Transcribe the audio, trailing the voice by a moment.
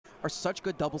are such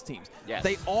good doubles teams. Yes.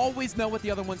 They always know what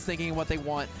the other one's thinking and what they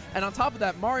want. And on top of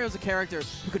that, Mario's a character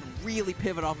who can really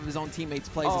pivot off of his own teammates'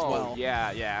 plays as well.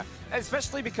 Yeah, yeah.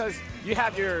 Especially because you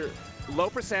have your low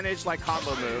percentage like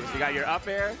combo moves. You got your up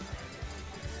air,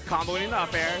 comboing in the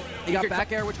up air. You got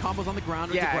back air, which combos on the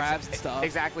ground with the grabs and stuff.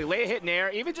 Exactly. Late hit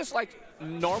nair, even just like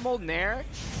normal nair,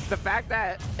 the fact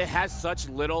that it has such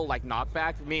little like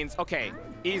knockback means, okay,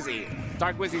 easy.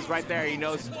 Dark Wizzy's right there. He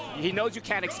knows you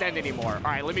can't extend anymore.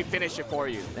 All right, let me finish it for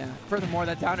you. Yeah. Furthermore,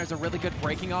 that down air is a really good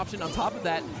breaking option. On top of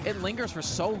that, it lingers for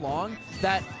so long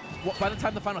that by the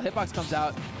time the final hitbox comes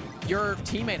out, your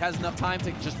teammate has enough time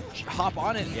to just hop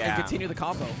on it and continue the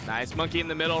combo. Nice. Monkey in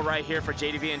the middle right here for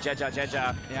JDV and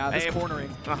JeJaJeJa. Yeah, this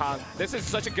cornering. This is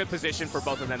such a good position for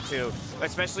both of them, too,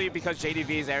 especially because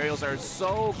JDV's aerials are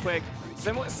so quick.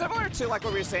 Similar to like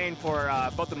what we were saying for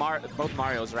both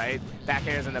Marios, right? Back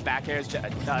airs and the back airs.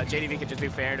 JDV can just do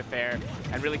fair to fair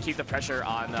and really keep the pressure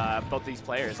on both these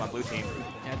players on blue team.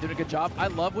 Yeah, doing a good job. I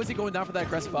love Wizzy going down for that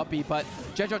aggressive up B, but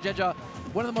JeJaJeJa,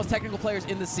 one of the most technical players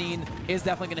in the scene, is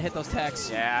definitely going to hit those techs.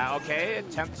 Yeah, okay.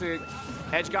 Attempt to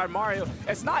edge guard Mario.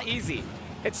 It's not easy.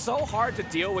 It's so hard to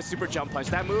deal with super jump punch.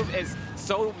 That move is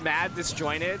so mad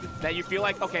disjointed that you feel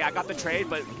like, okay, I got the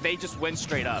trade, but they just win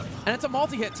straight up. And it's a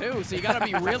multi-hit too, so you got to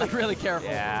be really, really careful.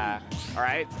 Yeah. All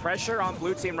right, pressure on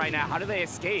blue team right now. How do they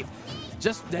escape?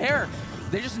 Just nair.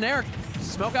 They just nair.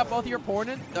 Smoke out both of your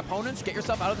opponents, get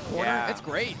yourself out of the corner. Yeah. It's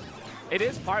great. It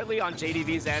is partly on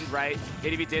JDV's end, right?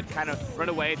 JDV did kind of run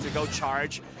away to go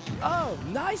charge. Oh,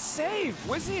 nice save.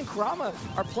 Wizzy and Kurama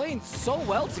are playing so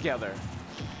well together.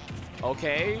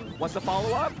 Okay, what's the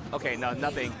follow-up? Okay, no,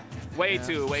 nothing. Way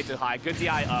too high. Good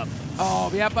DI up.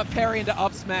 Oh, yeah, but parry into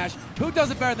up smash. Who does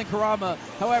it better than Kurama?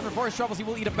 However, for his troubles, he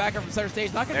will eat a backer from center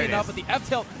stage. Not going to be enough, but the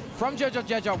F-tilt from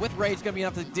JeJaJeJa with rage is going to be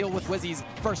enough to deal with Wizzy's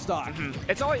first stock.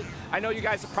 It's always, I know you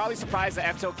guys are probably surprised that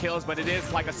F-tilt kills, but it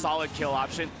is like a solid kill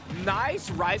option. Nice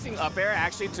rising up air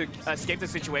actually to escape the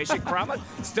situation. Kurama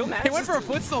still managed. He went for a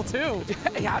footstool too.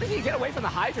 How did he get away from the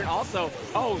hydrant also?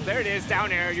 Oh, there it is,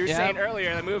 down air. You were saying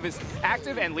earlier the move is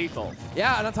active and lethal.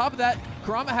 Yeah, and on top of that,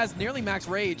 Kurama has nearly max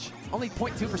rage, only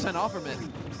 0.2% off from it.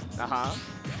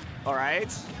 All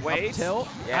right, wait. Up tilt.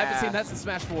 Yeah. I haven't seen that since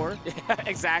Smash 4. Yeah,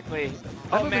 exactly.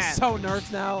 That move is so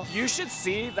nerfed now. You should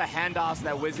see the handoffs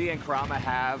that Wizzy and Kurama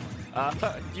have.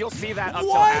 You'll see that up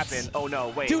tilt happen. Oh no,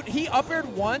 wait. Dude, he up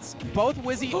aired once, both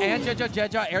Wizzy and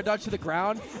JeJaJeJa air dodged to the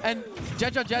ground, and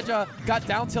JeJaJeJa got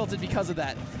down tilted because of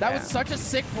that. That was such a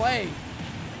sick play.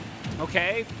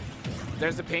 Okay.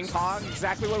 There's the ping pong,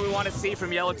 exactly what we want to see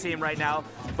from yellow team right now.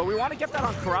 But we want to get that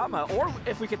on Kurama, or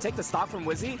if we could take the stock from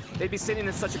Wizzy, they'd be sitting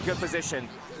in such a good position.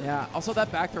 Yeah, also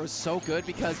that back throw is so good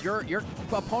because your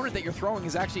opponent that you're throwing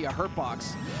is actually a hurt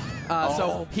box.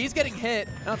 So he's getting hit,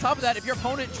 and on top of that, if your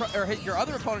opponent your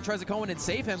other opponent tries to go in and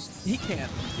save him, he can't.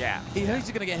 Yeah. He's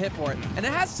just gonna get hit for it, and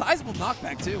it has sizable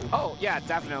knockback too. Oh yeah,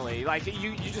 definitely. Like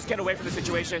you just get away from the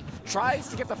situation. Tries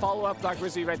to get the follow up, Dark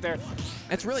Wizzy right there.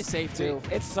 It's really safe too.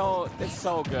 It's so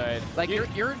good. Like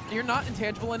you're not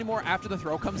intangible anymore after the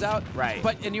throw comes out. Right.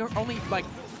 And you're only like.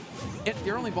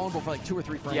 You're only vulnerable for like 2 or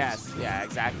 3 frames. Yes, yeah,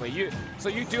 exactly. So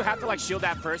you do have to like shield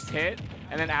that first hit,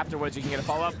 and then afterwards you can get a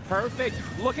follow-up. Perfect.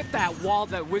 Look at that wall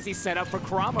that Wizzy set up for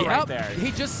Kurama right there.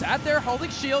 He just sat there holding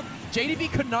shield.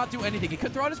 JDV could not do anything. He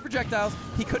couldn't throw out his projectiles.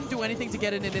 He couldn't do anything to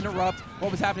get in and interrupt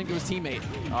what was happening to his teammate.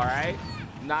 All right.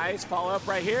 Nice follow-up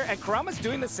right here. And Kurama's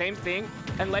doing the same thing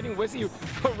and letting Wizzy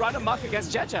run amok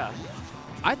against JeJa.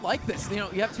 I like this. You know,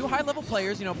 you have 2 high-level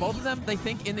players. You know, both of them, they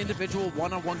think in individual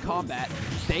one-on-one combat,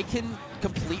 they can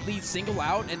completely single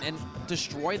out and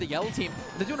destroy the yellow team.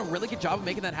 They're doing a really good job of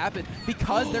making that happen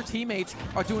because their teammates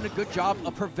are doing a good job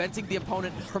of preventing the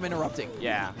opponent from interrupting.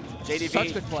 Yeah, JDV.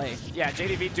 Such good play. Yeah,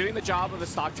 JDV doing the job of the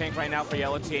stock tank right now for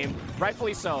yellow team.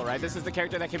 Rightfully so, right? This is the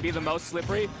character that can be the most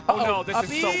slippery. Oh no, this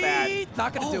is so bad.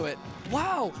 Not going to do it.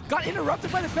 Wow, got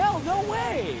interrupted by the bell. No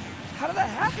way. How did that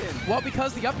happen? Well,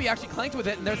 because the up B actually clanked with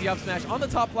it, and there's the up smash on the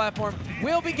top platform.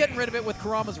 We'll be getting rid of it with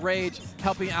Kurama's Rage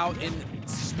helping out in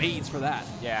spades for that.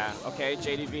 Yeah, okay,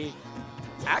 JDV.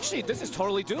 Actually, this is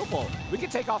totally doable. We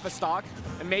can take off a stock,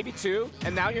 and maybe 2,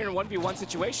 and now you're in a 1v1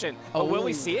 situation. But will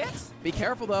we see it? Be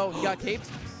careful, though. You got capes.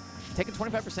 Taking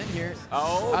 25% here.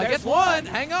 Oh, there's one.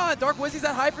 Hang on. Dark Wizzy's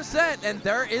at high percent, and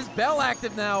there is Bell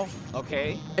active now.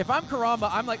 Okay. If I'm Kurama,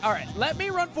 I'm like, all right, let me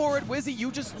run forward. Wizzy,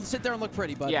 you just sit there and look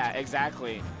pretty, buddy. Yeah,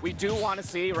 exactly. We do want to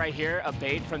see right here a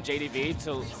bait from JDV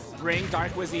to bring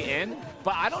Dark Wizzy in,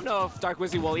 but I don't know if Dark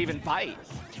Wizzy will even bite.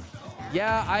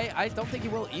 Yeah, I don't think he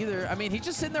will either. I mean, he's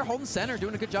just sitting there holding center,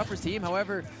 doing a good job for his team.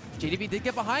 However, JDV did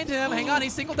get behind him. Hang on, he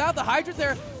singled out the hydrant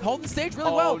there, holding stage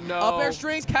really well. No. Up air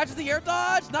strings, catches the air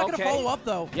dodge. Not going to follow up,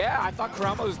 though. Yeah, I thought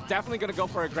Kurama was definitely going to go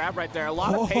for a grab right there. A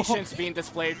lot of patience being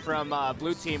displayed from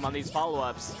blue team on these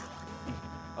follow-ups.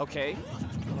 Okay.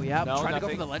 Oh, yeah, No, trying nothing. to go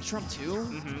for the ledge trump,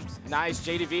 too. Nice,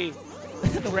 JDV.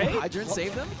 The Great. hydrant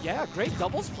saved them. Yeah, great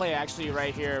doubles play actually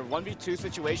right here. 1v2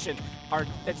 situation.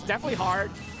 It's definitely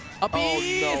hard. Up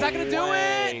B, no is that going to do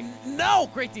way. it? No,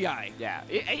 great DI. Yeah,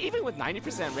 even with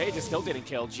 90% rage, it still didn't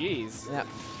kill. Jeez. Yeah.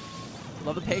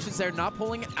 Love the patience there, not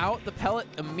pulling out the pellet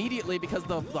immediately because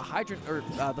the hydrant, or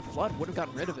the flood would have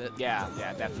gotten rid of it. Yeah,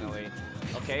 definitely.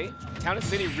 Okay, Town and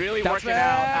City really Down working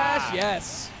smash, out.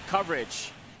 yes.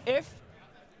 Coverage.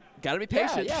 Gotta be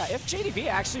patient. Yeah, if JDV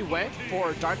actually went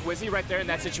for Dark Wizzy right there in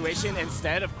that situation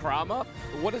instead of Kurama,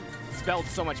 it would have spelled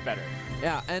so much better.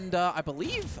 Yeah, and I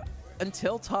believe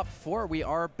until top 4, we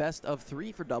are best of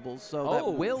 3 for doubles, so that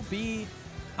will be,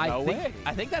 I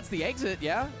think that's the exit,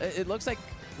 yeah. It looks like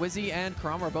Wizzy and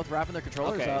Kurama are both wrapping their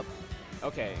controllers up.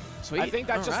 Okay. Sweet. I think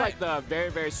that's just like the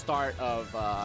very, very start of